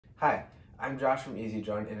Hi, I'm Josh from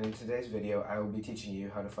EasyDrone, and in today's video I will be teaching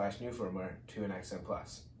you how to flash new firmware to an XM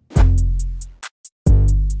Plus.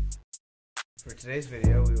 For today's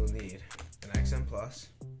video we will need an XM Plus,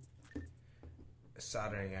 a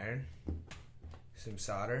soldering iron, some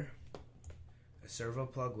solder, a servo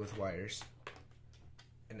plug with wires,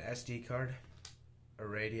 an SD card, a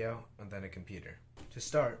radio, and then a computer. To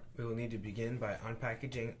start, we will need to begin by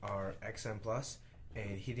unpackaging our XM Plus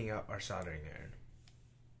and heating up our soldering iron.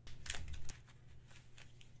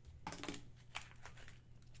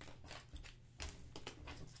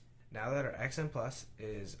 Now that our XM Plus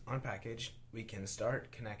is unpackaged, we can start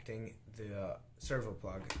connecting the servo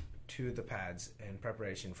plug to the pads in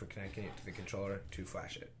preparation for connecting it to the controller to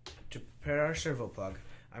flash it. To prepare our servo plug,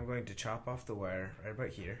 I'm going to chop off the wire right about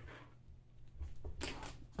here,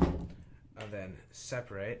 and then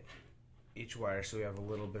separate each wire so we have a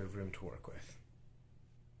little bit of room to work with.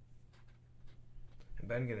 I'm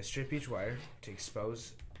then going to strip each wire to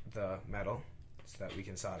expose the metal so that we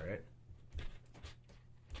can solder it.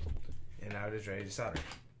 And now it is ready to solder.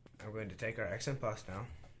 I'm going to take our XM Plus now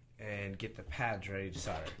and get the pads ready to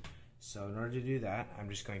solder. So in order to do that, I'm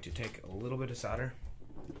just going to take a little bit of solder,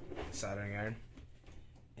 soldering iron,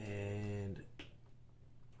 and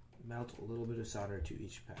melt a little bit of solder to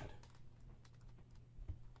each pad.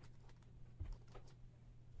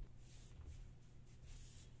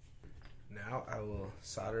 Now I will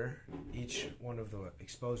solder each one of the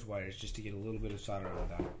exposed wires just to get a little bit of solder on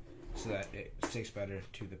that, so that it sticks better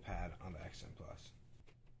to the pad on the XM Plus.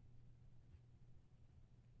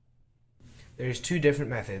 There's two different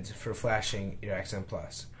methods for flashing your XM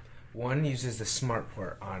Plus. One uses the smart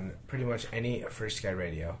port on pretty much any FrSky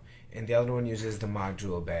radio, and the other one uses the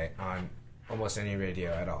module bay on almost any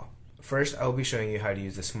radio at all. First, I will be showing you how to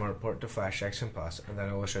use the smart port to flash XM Plus, and then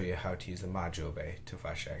I will show you how to use the module bay to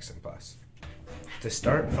flash XM Plus. To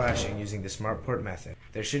start flashing using the smart port method,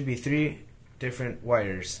 there should be three different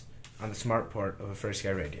wires on the smart port of a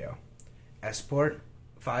FrSky radio: S port,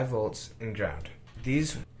 5 volts, and ground.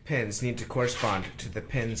 These pins need to correspond to the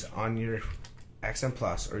pins on your XM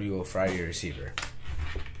Plus or you will fry your receiver.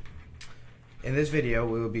 In this video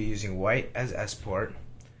we will be using white as S port,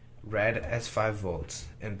 red as 5 volts,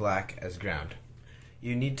 and black as ground.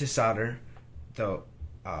 You need to solder the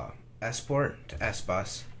S port to S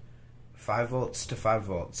bus, 5 volts to 5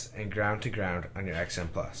 volts, and ground to ground on your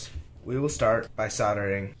XM Plus. We will start by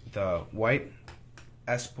soldering the white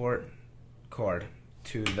S port cord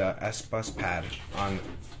to the S bus pad on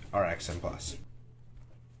our XM Plus.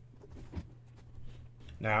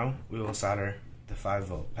 Now we will solder the 5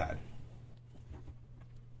 volt pad.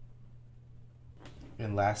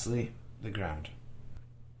 And lastly, the ground.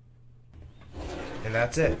 And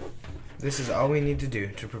that's it. This is all we need to do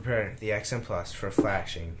to prepare the XM Plus for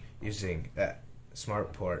flashing using that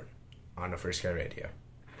smart port on a FrSky radio.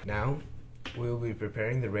 Now, we will be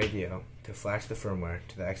preparing the radio to flash the firmware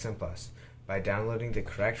to the XM Plus by downloading the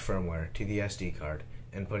correct firmware to the SD card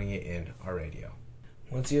and putting it in our radio.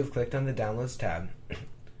 Once you have clicked on the Downloads tab,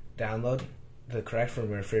 download the correct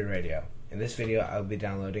firmware for your radio. In this video, I will be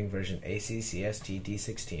downloading version ACCST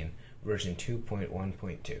D16, version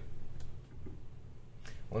 2.1.2.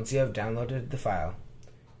 Once you have downloaded the file,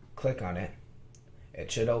 click on it.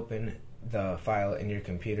 It should open the file in your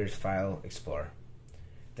computer's file explorer.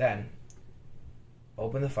 Then,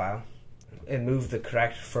 open the file and move the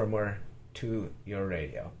correct firmware to your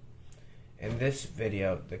radio. In this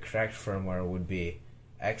video, the correct firmware would be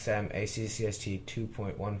XM ACCST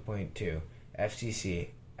 2.1.2 FCC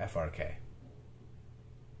FRK.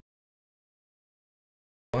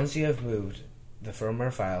 Once you have moved the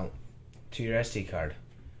firmware file to your SD card,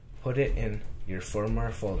 put it in your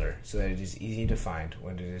firmware folder so that it is easy to find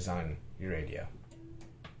when it is on your radio.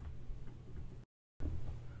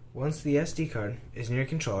 Once the SD card is in your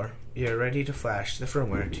controller, you are ready to flash the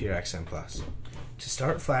firmware to your XM Plus. To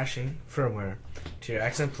start flashing firmware to your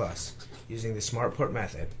XM Plus using the smart port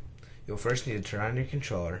method, you'll first need to turn on your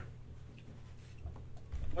controller.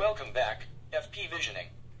 Welcome back, FP Visioning.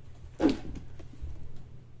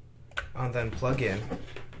 And then plug in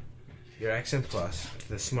your XM Plus to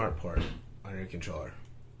the smart port on your controller.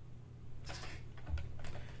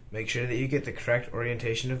 Make sure that you get the correct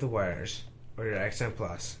orientation of the wires, or your XM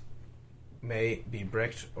Plus may be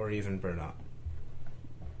bricked or even burn up.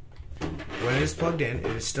 When it is plugged in, it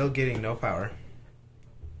is still getting no power.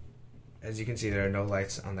 As you can see, there are no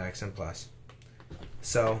lights on the XM Plus.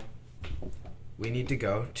 So we need to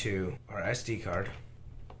go to our SD card,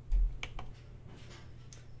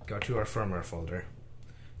 go to our firmware folder,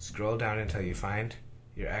 scroll down until you find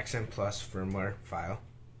your XM Plus firmware file,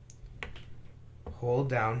 hold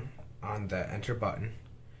down on the enter button,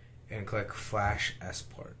 and click Flash S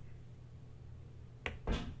port.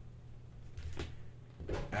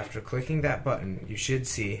 After clicking that button, you should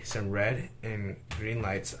see some red and green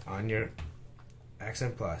lights on your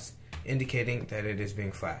XM Plus indicating that it is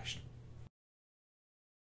being flashed.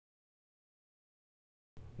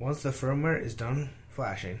 Once the firmware is done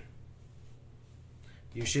flashing,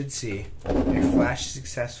 you should see a flash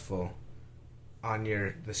successful on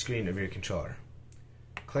the screen of your controller.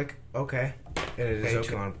 Click OK, and it is okay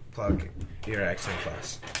to unplug your XM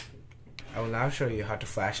Plus. I will now show you how to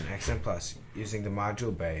flash an XM Plus using the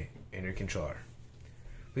module bay in your controller.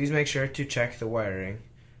 Please make sure to check the wiring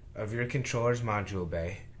of your controller's module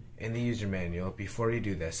bay in the user manual before you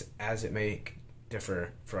do this, as it may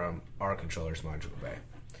differ from our controller's module bay.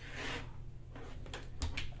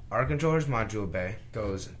 Our controller's module bay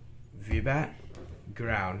goes VBAT,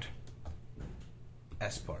 ground,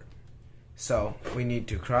 S port. So we need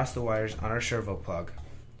to cross the wires on our servo plug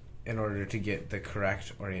in order to get the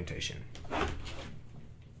correct orientation.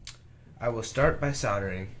 I will start by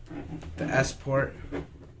soldering the S port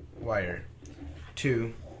wire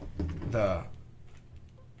to the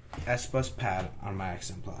S bus pad on my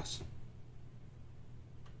XM Plus.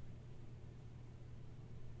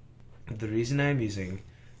 The reason I'm using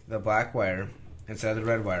the black wire instead of the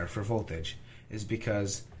red wire for voltage is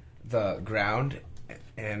because the ground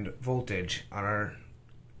and voltage on our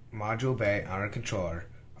module bay on our controller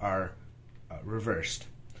are reversed.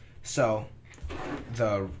 So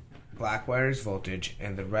the black wire is voltage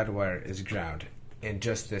and the red wire is ground in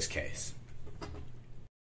just this case.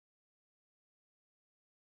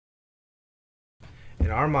 In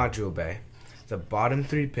our module bay, the bottom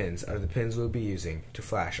 3 pins are the pins we'll be using to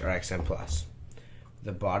flash our XM Plus.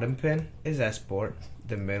 The bottom pin is S port,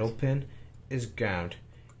 the middle pin is ground,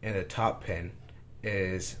 and the top pin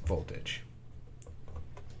is voltage.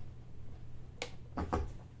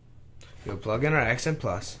 We'll plug in our XM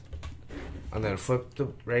Plus and then flip the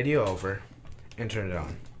radio over and turn it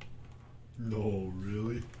on. No,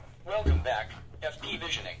 really? Welcome back, FP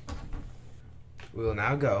Visioning. We will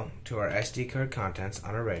now go to our SD card contents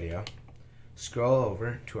on our radio, scroll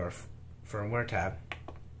over to our firmware tab,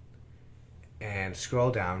 and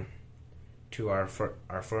scroll down to our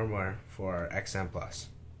firmware for our XM Plus.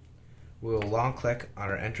 We will long click on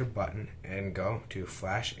our enter button and go to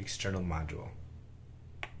Flash External Module.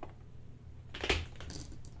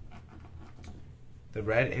 The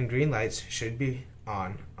red and green lights should be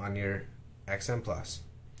on your XM Plus,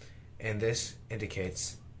 and this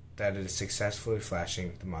indicates that it is successfully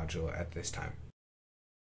flashing the module at this time.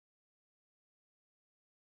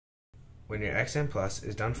 When your XM Plus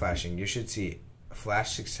is done flashing, you should see a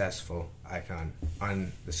flash successful icon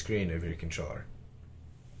on the screen of your controller.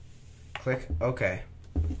 Click OK,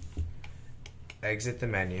 exit the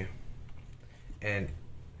menu, and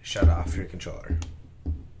shut off your controller.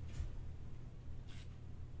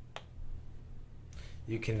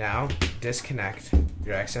 You can now disconnect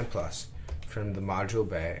your XM Plus from the module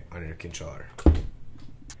bay on your controller.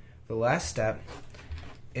 The last step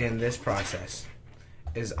in this process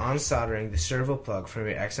is unsoldering the servo plug from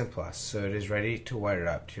your XM Plus so it is ready to wire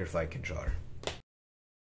up to your flight controller.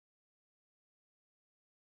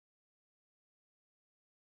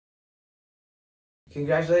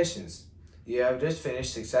 Congratulations! You have just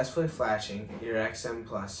finished successfully flashing your XM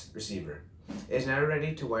Plus receiver. It is now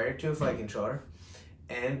ready to wire to a flight controller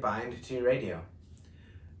and bind to your radio.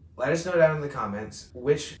 Let us know down in the comments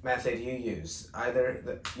which method you use,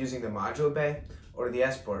 either using the module bay or the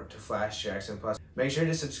S port to flash your XM Plus. Make sure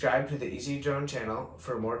to subscribe to the Easy Drone channel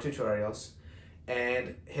for more tutorials,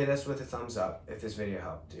 and hit us with a thumbs up if this video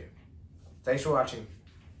helped you. Thanks for watching.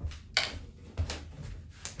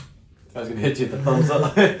 I was gonna hit you with the thumbs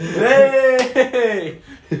up. Hey!